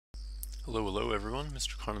Hello, hello everyone,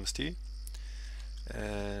 MrEconomist here,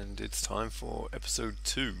 and it's time for episode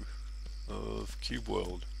 2 of Cube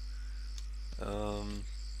World.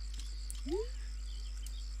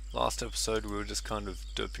 Last episode we were just kind of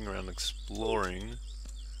derping around exploring,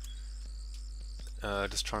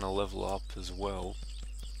 just trying to level up as well,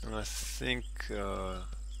 and I think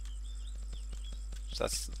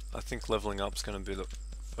leveling up is going to be the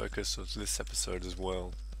focus of this episode as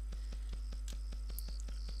well.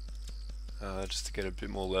 Just to get a bit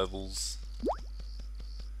more levels,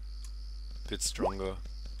 a bit stronger,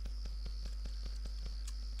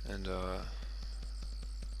 and a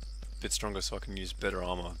bit stronger so I can use better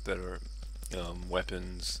armor, better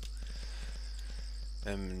weapons,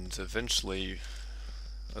 and eventually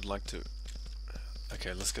I'd like to...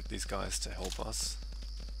 Okay, let's get these guys to help us.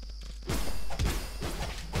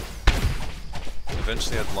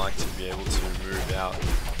 Eventually I'd like to be able to move out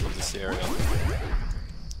of this area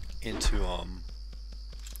into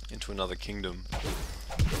another kingdom.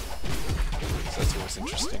 So that's always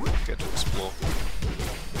interesting to get to explore.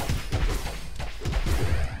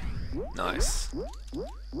 Nice.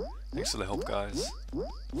 Thanks for the help, guys.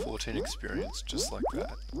 14 experience, just like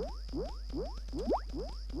that.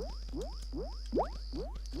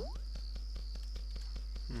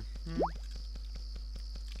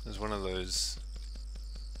 There's one of those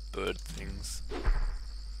bird things.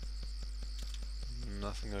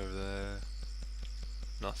 Nothing over there.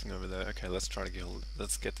 Nothing over there. Okay, let's try to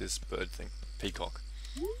get this bird thing. Peacock.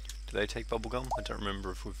 Do they take bubblegum? I don't remember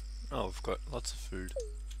if we've... Oh, we've got lots of food.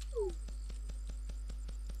 Do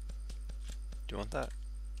you want that?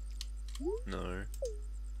 No.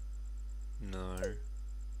 No.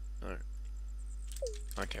 No.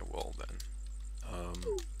 Okay, well then.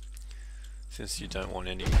 Since you don't want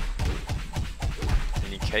any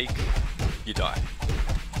cake, you die.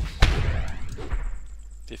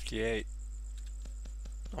 58.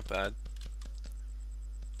 Not bad.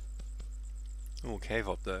 Ooh, cave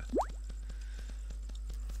up there.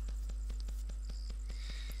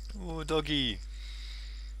 Ooh, doggy.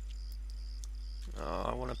 Oh,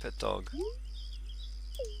 I want a pet dog. Do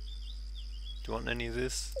you want any of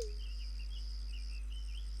this?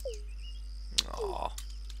 Aw.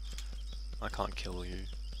 I can't kill you.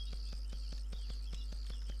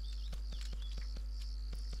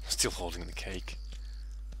 Still holding the cake.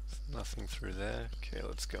 Nothing through there. Okay,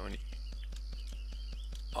 let's go in.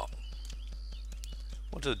 Oh.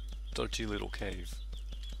 What a dodgy little cave.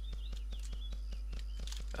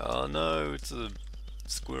 Oh no, it's a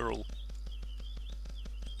squirrel.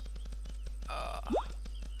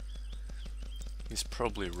 He's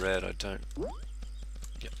probably red, I don't...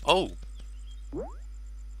 Yeah. Oh!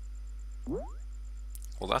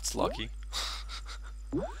 Well, that's lucky.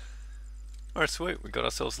 Alright, sweet, we got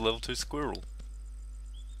ourselves a level 2 squirrel.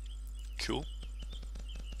 Cool.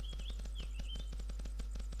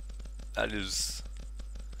 That is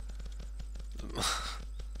the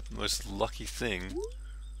most lucky thing.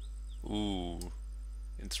 Ooh,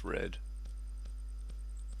 it's red.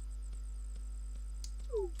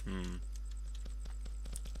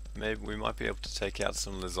 Maybe we might be able to take out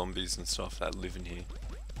some of the zombies and stuff that live in here.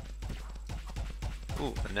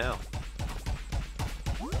 Ooh, and now.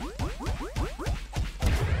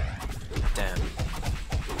 Damn.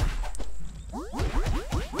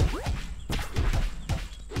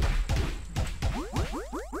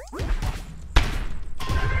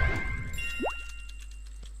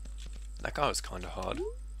 That guy was kinda hard.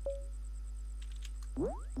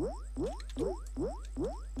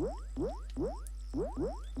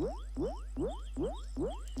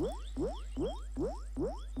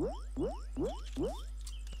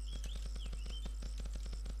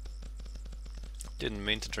 Didn't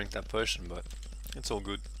mean to drink that potion, but it's all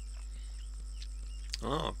good.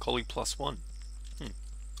 Oh, collie +1.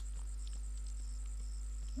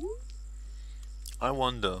 I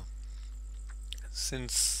wonder,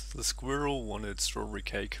 since the squirrel wanted strawberry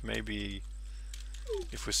cake, maybe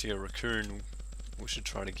if we see a raccoon, we should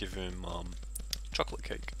try to give him chocolate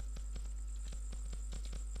cake.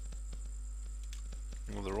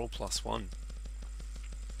 Well, they're all +1.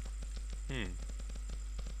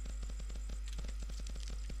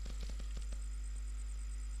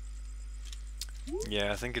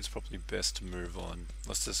 Yeah, I think it's probably best to move on.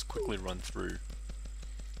 Let's just quickly run through.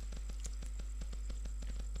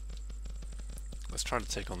 Let's try to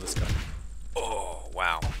take on this guy. Oh,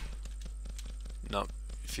 wow. No,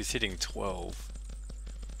 if he's hitting 12,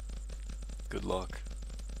 good luck.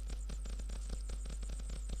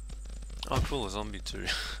 Oh cool, a zombie too.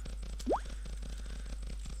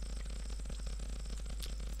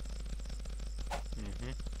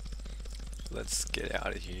 let's get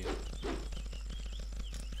out of here.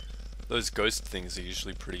 Those ghost things are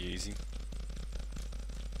usually pretty easy.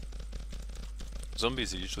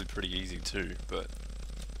 Zombies are usually pretty easy too, but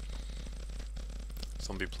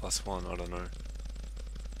zombie +1, I don't know.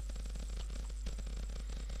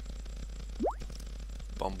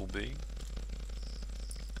 Bumblebee.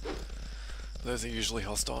 Those are usually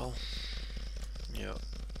hostile. Yeah.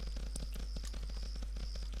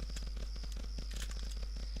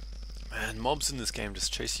 Man, mobs in this game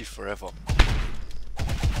just chase you forever.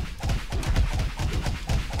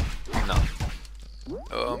 No.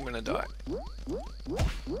 Oh, I'm gonna die.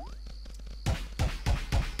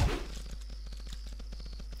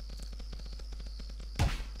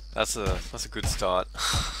 That's a good start.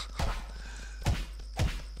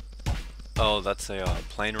 Oh, that's a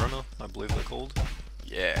plane runner, I believe they're called.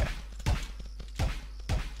 Yeah.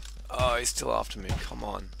 Oh, he's still after me. Come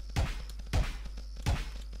on.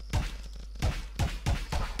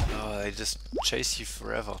 Oh, they just chase you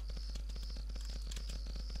forever.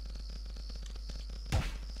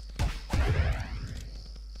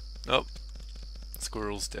 Oh,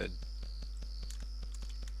 squirrel's dead.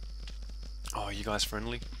 Oh, are you guys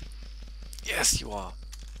friendly? Yes, you are.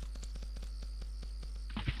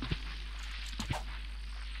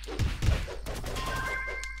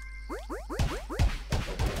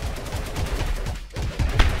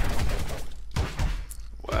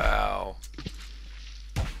 Wow.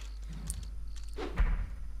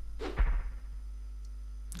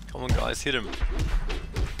 Come on, guys, hit him.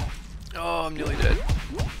 Oh, I'm nearly dead.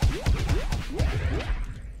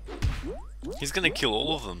 He's gonna kill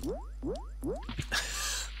all of them.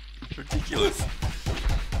 Ridiculous.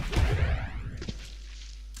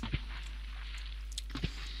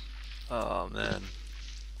 Oh man.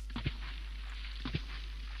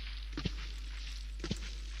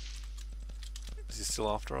 Is he still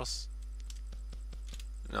after us?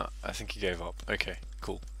 No, I think he gave up. Okay,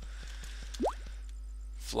 cool.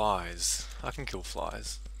 Flies. I can kill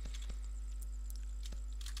flies.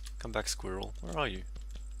 Come back, squirrel. Where are you?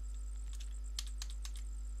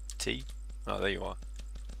 T? Oh, there you are.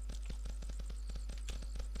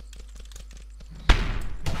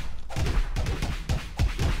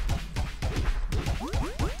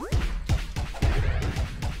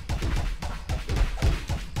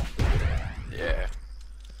 Yeah.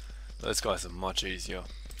 Those guys are much easier.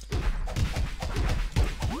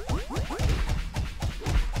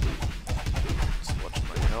 Just watch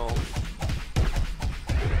my health.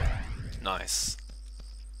 Nice.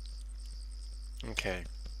 Okay.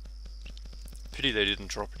 Pity they didn't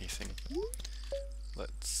drop anything.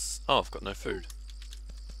 Let's... Oh, I've got no food.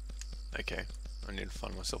 Okay, I need to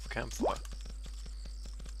find myself a campfire.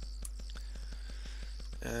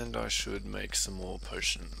 And I should make some more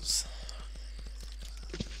potions.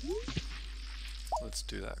 Let's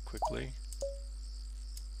do that quickly.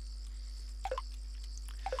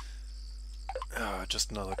 Just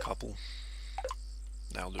another couple.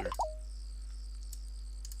 That'll do.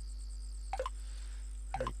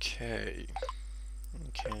 Okay.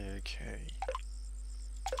 Okay.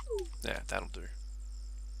 Yeah, that'll do.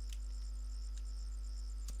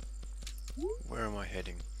 Where am I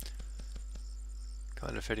heading?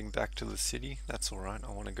 Kind of heading back to the city. That's alright,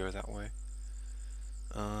 I want to go that way.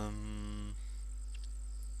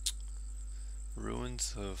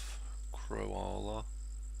 Ruins of Croala.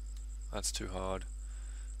 That's too hard.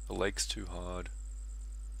 The lake's too hard.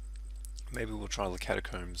 Maybe we'll try the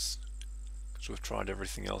catacombs, because we've tried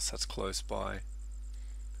everything else that's close by.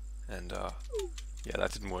 And yeah,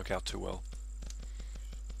 that didn't work out too well.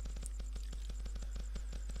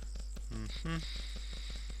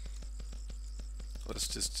 Let's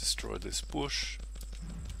just destroy this bush.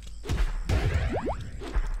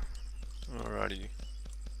 Alrighty.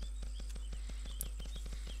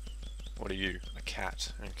 What are you? A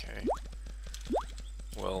cat. Okay.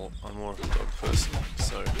 Well, I'm more of a dog person,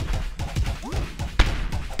 so...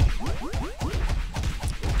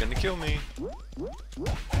 It's gonna kill me!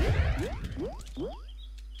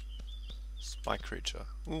 Spike creature.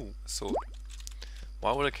 Ooh, a sword.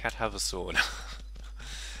 Why would a cat have a sword?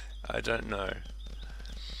 I don't know.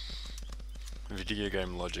 Video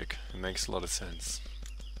game logic. It makes a lot of sense.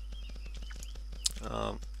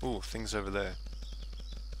 Ooh, things over there.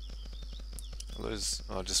 Are those...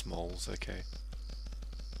 oh, just moles, okay.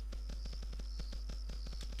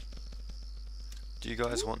 Do you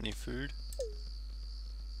guys want any food?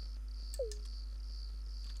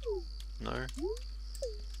 No?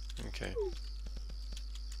 Okay.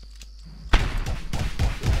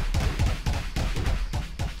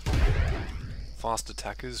 Fast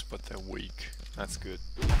attackers, but they're weak. That's good.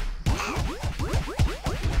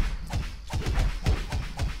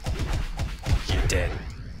 Dead.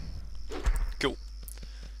 Cool.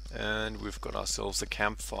 And we've got ourselves a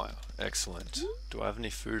campfire. Excellent. Do I have any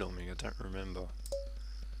food on me? I don't remember.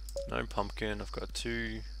 No pumpkin. I've got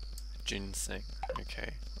 2 ginseng.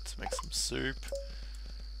 Okay, let's make some soup.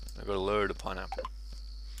 I've got a load of pineapple.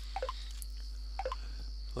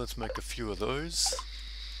 Let's make a few of those.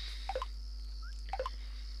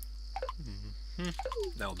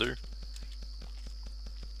 That'll do.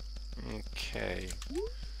 Okay.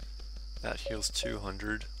 That heals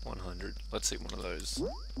 200, 100. Let's eat one of those.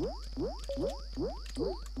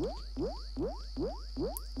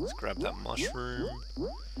 Let's grab that mushroom.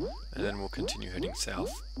 And then we'll continue heading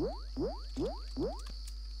south.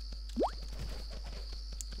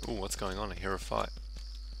 Ooh, what's going on? I hear a fight.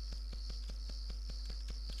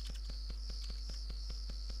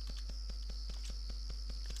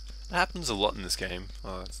 It happens a lot in this game.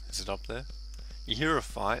 Oh, is it up there? You hear a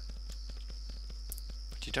fight,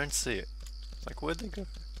 but you don't see it. Like, where'd they go?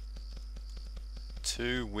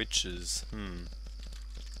 2 witches. I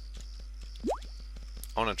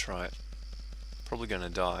wanna try it. Probably gonna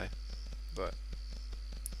die, but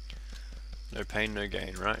no pain, no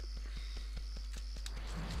gain, right?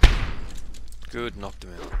 Good, knocked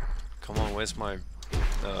him out. Come on, where's my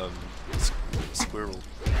squirrel?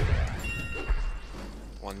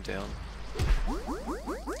 1 down.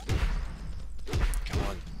 Come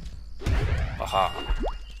on. Aha.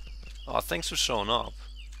 Oh, thanks for showing up.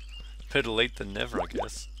 Better late than never, I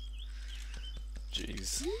guess.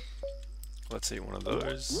 Jeez. Let's eat one of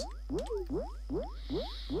those.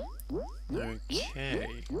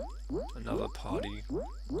 Okay. Another party.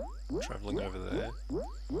 Travelling over there.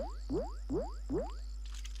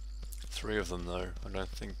 3 of them though. I don't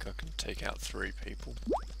think I can take out 3 people.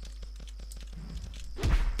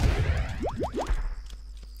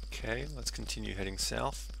 Okay, let's continue heading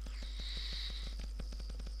south.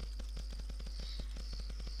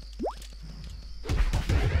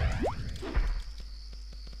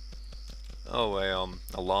 Oh,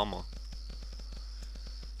 a llama.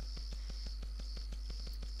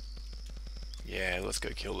 Yeah, let's go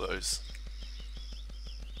kill those.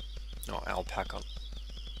 Oh, alpaca.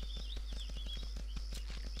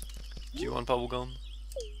 Do you want bubblegum?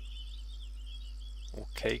 Or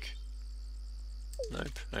cake?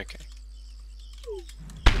 Nope, okay.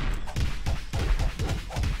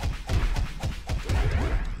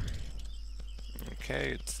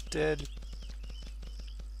 Okay, it's dead.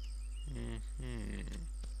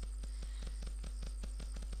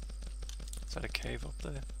 Is that a cave up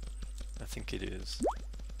there? I think it is.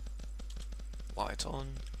 Light on.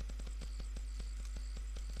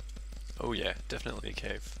 Oh yeah, definitely a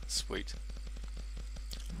cave. Sweet.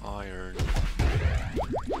 Iron.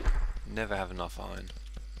 Never have enough iron.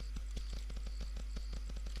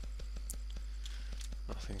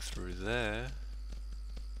 Nothing through there.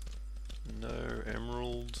 No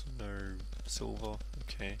emerald, no silver.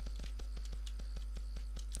 Okay.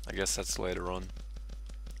 I guess that's later on.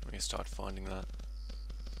 We can start finding that.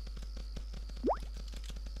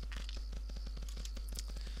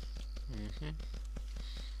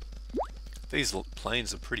 These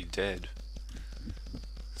plains are pretty dead.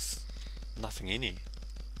 Nothing in here.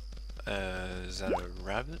 Is that a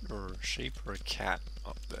rabbit or a sheep or a cat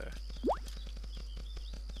up there?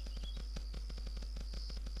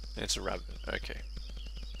 It's a rabbit, okay.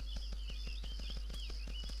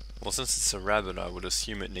 Well, since it's a rabbit, I would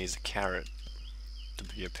assume it needs a carrot to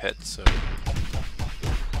be a pet, so...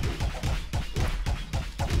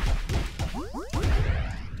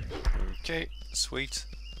 Okay, sweet.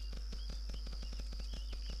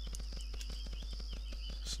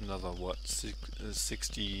 It's another, what,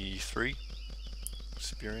 63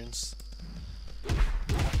 experience?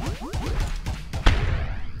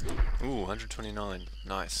 Ooh, 129.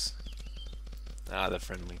 Nice. Ah, they're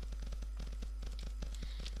friendly.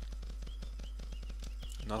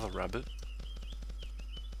 Another rabbit.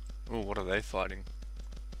 Ooh, what are they fighting?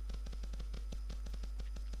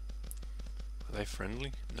 Are they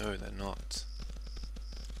friendly? No, they're not.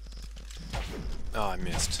 Oh, I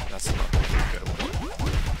missed. That's not good.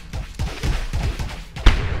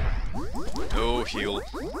 Oh, heal.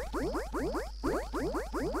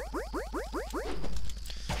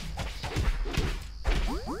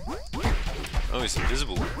 Oh, he's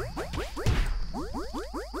invisible.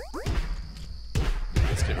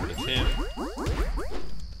 Let's get rid of him.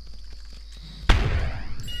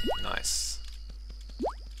 Nice.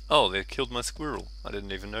 Oh, they killed my squirrel. I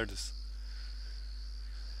didn't even notice.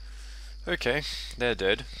 Okay, they're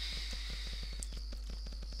dead.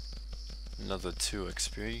 Another 2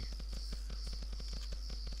 XP.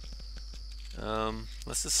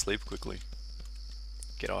 Let's just sleep quickly.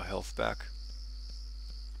 Get our health back.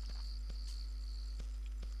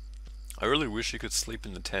 I really wish you could sleep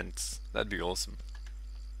in the tents. That'd be awesome.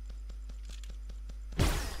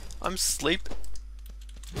 I'm sleeping.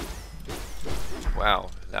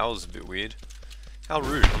 Wow, that was a bit weird. How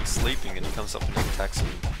rude. I'm sleeping and he comes up and attacks me.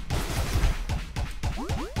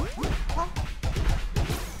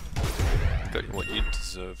 Got what you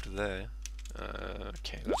deserved there.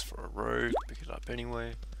 Okay, that's for a rogue. Pick it up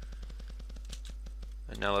anyway.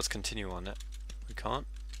 And now let's continue on that. We can't?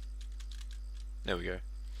 There we go.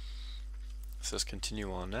 So let's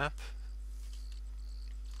continue our nap.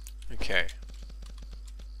 Okay.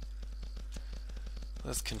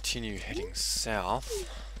 Let's continue heading south.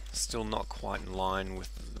 Still not quite in line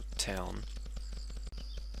with the town.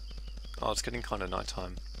 Oh, it's getting kind of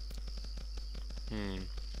nighttime.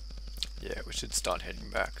 Yeah, we should start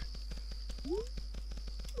heading back.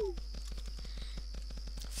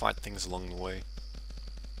 Fight things along the way.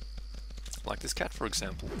 Like this cat, for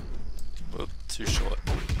example. Whoop, too short.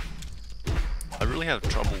 I really have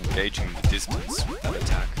trouble gauging the distance with that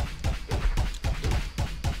attack.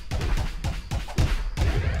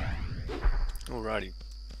 Alrighty.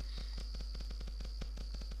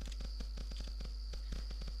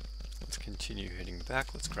 Let's continue heading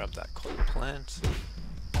back. Let's grab that cotton plant.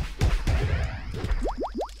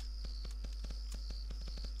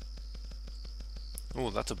 Oh,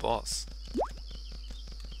 that's a boss.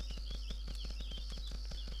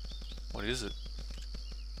 What is it?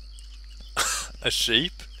 A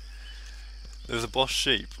sheep? There's a boss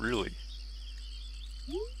sheep, really?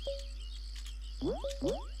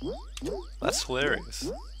 That's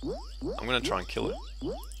hilarious. I'm gonna try and kill it.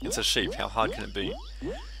 It's a sheep, how hard can it be?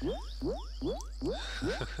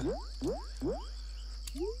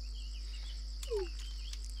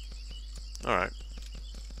 Alright.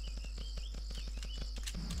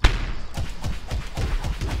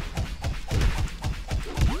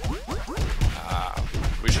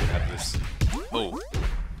 We should have this. Oh.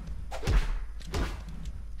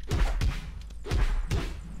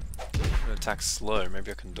 Attack slow,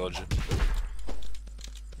 maybe I can dodge it.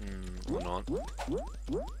 Or not.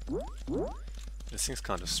 This thing's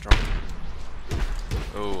kind of strong.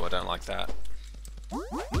 Oh, I don't like that.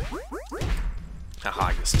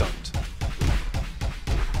 Haha, you're stunned.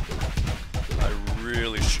 I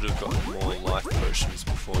really should have gotten more life potions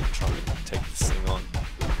before trying to take this thing on.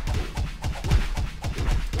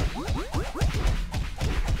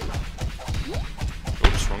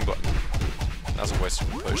 Oops, wrong button. That was a waste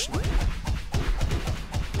of a potion.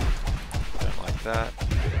 Don't like that.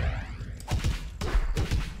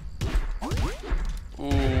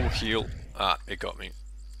 Ooh, heal. Ah, it got me.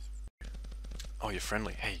 Oh, you're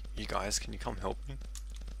friendly. Hey, you guys, can you come help me?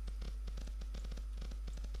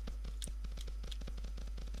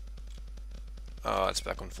 Oh, it's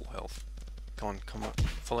back on full health. Come on, come on.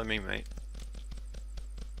 Follow me, mate.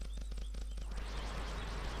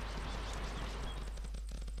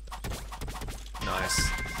 Nice.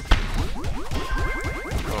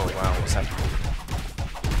 Oh wow, what's happening?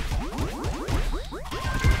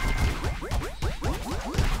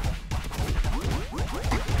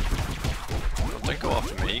 Oh, don't go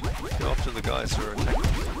after me. Go after the guys who are attacking me.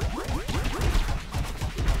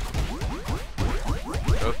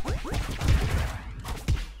 Oh.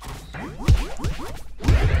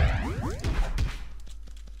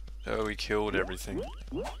 Oh, we killed everything.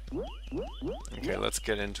 Okay, let's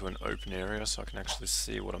get into an open area so I can actually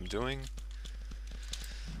see what I'm doing.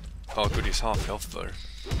 Oh good, he's half health though.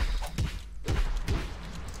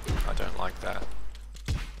 I don't like that.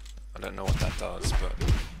 I don't know what that does, but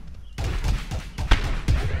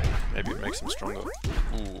maybe it makes him stronger.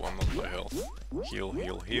 Ooh, I'm on low health. Heal,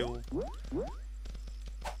 heal, heal.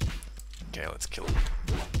 Okay, let's kill him.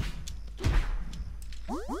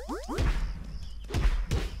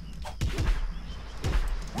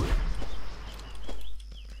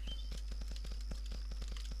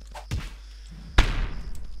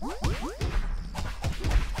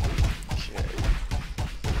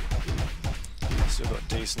 Still got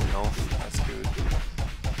decent health, that's good.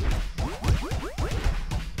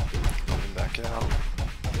 Coming back out.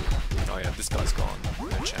 Oh yeah, this guy's gone.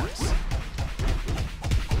 No chance.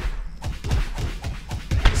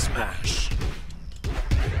 Smash!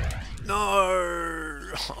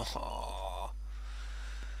 No!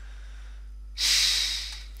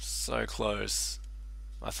 So close.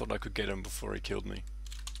 I thought I could get him before he killed me.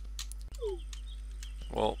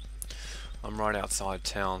 Well, I'm right outside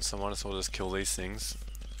town, so I might as well just kill these things.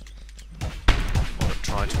 Or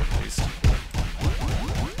try to at least.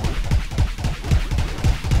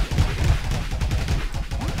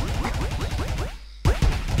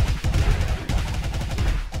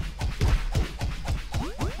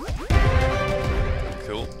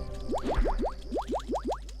 Cool.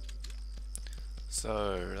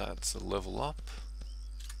 That's a level up.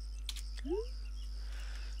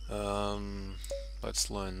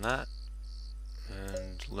 Let's learn that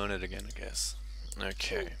and learn it again, I guess.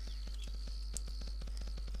 Okay.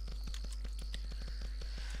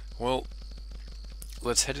 Well,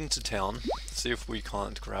 let's head into town, see if we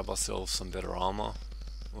can't grab ourselves some better armor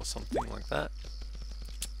or something like that.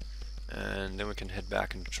 And then we can head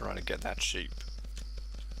back and try to get that sheep.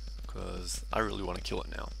 Because I really want to kill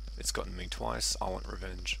it now. It's gotten me twice, I want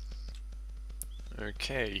revenge.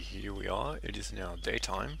 Okay, here we are. It is now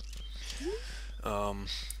daytime.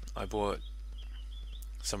 I bought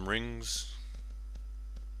some rings,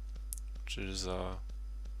 which is,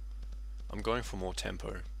 I'm going for more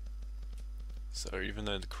tempo. So even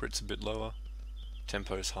though the crit's a bit lower,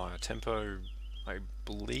 tempo's higher. Tempo, I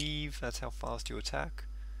believe that's how fast you attack,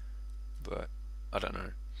 but I don't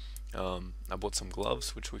know. I bought some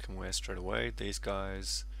gloves, which we can wear straight away. These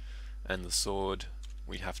guys, and the sword,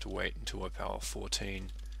 we have to wait until we're power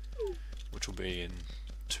 14, which will be in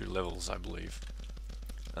 2 levels, I believe.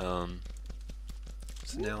 So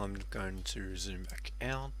now I'm going to zoom back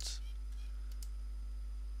out.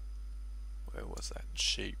 Where was that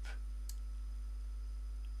sheep?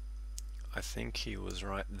 I think he was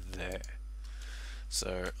right there.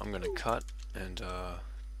 So I'm gonna cut and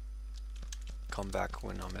come back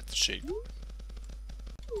when I'm at the sheep.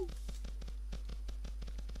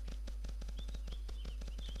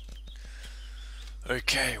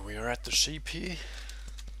 Okay, we are at the sheep here.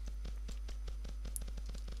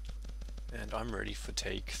 And I'm ready for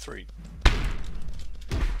take 3.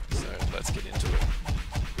 So let's get into it.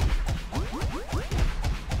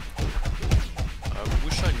 I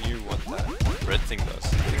wish I knew what that red thing does.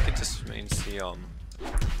 I think it just means he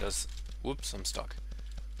does. Whoops, I'm stuck.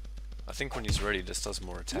 I think when he's ready, this does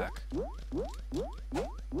more attack.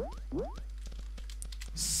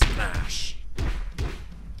 Smash!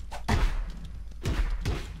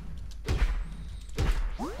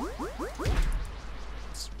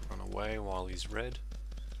 Let's run away while he's red.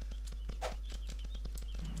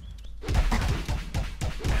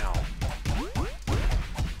 Ow.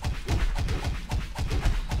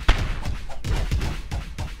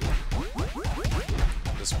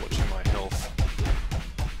 Just watching my health.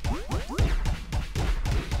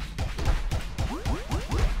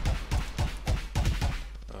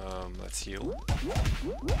 Let's heal.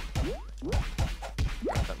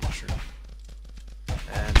 Grab that mushroom.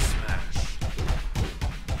 And smash.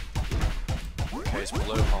 Okay, it's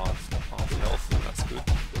below half health, that's good.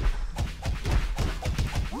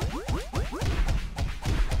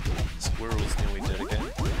 Squirrel's nearly dead again.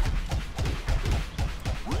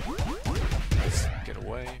 Let's get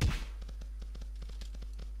away.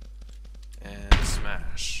 And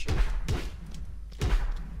smash.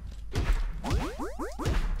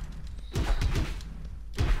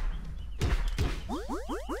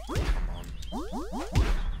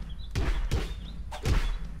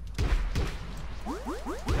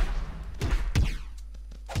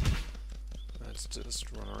 Let's just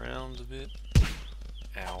run around a bit.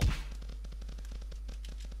 Ow.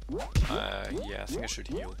 Yeah, I think I should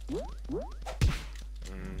heal.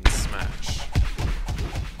 Smash.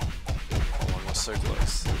 Oh, we're so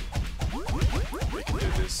close. We can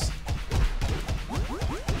do this. Ooh,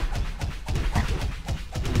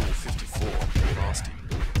 54. Nasty.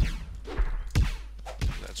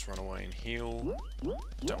 Let's run away and heal.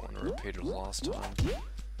 Don't want to repeat it last time.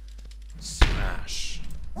 Smash.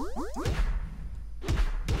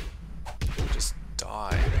 Just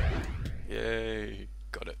die. Yay.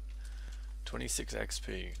 Got it. 26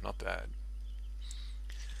 XP. Not bad.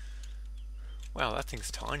 Wow, that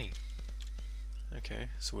thing's tiny. Okay,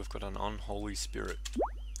 so we've got an unholy spirit.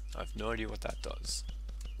 I have no idea what that does.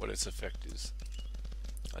 What its effect is.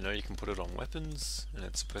 I know you can put it on weapons, and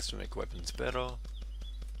it's supposed to make weapons better.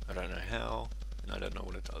 I don't know how, and I don't know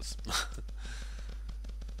what it does.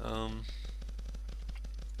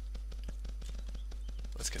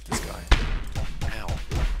 Let's get this guy. Ow.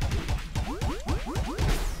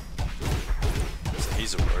 So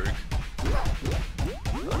he's a rogue.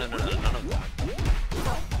 No, none of that.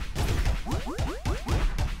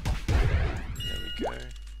 There we go.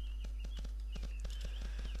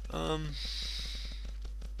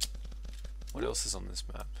 What else is on this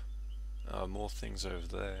map? More things over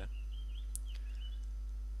there.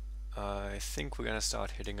 I think we're going to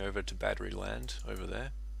start heading over to Battery Land over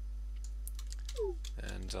there.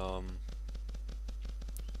 And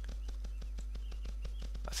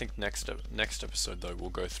I think next episode though we'll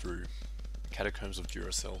go through Catacombs of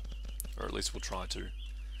Duracell, or at least we'll try to.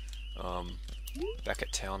 Back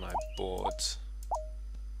at town I bought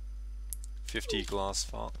 50 glass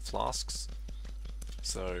flasks,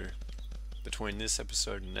 So between this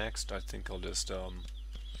episode and next, I think I'll just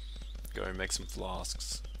go and make some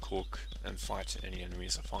flasks, cook, and fight any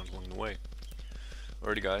enemies I find along the way.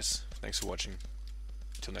 Alrighty guys, thanks for watching.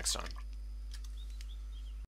 Till next time.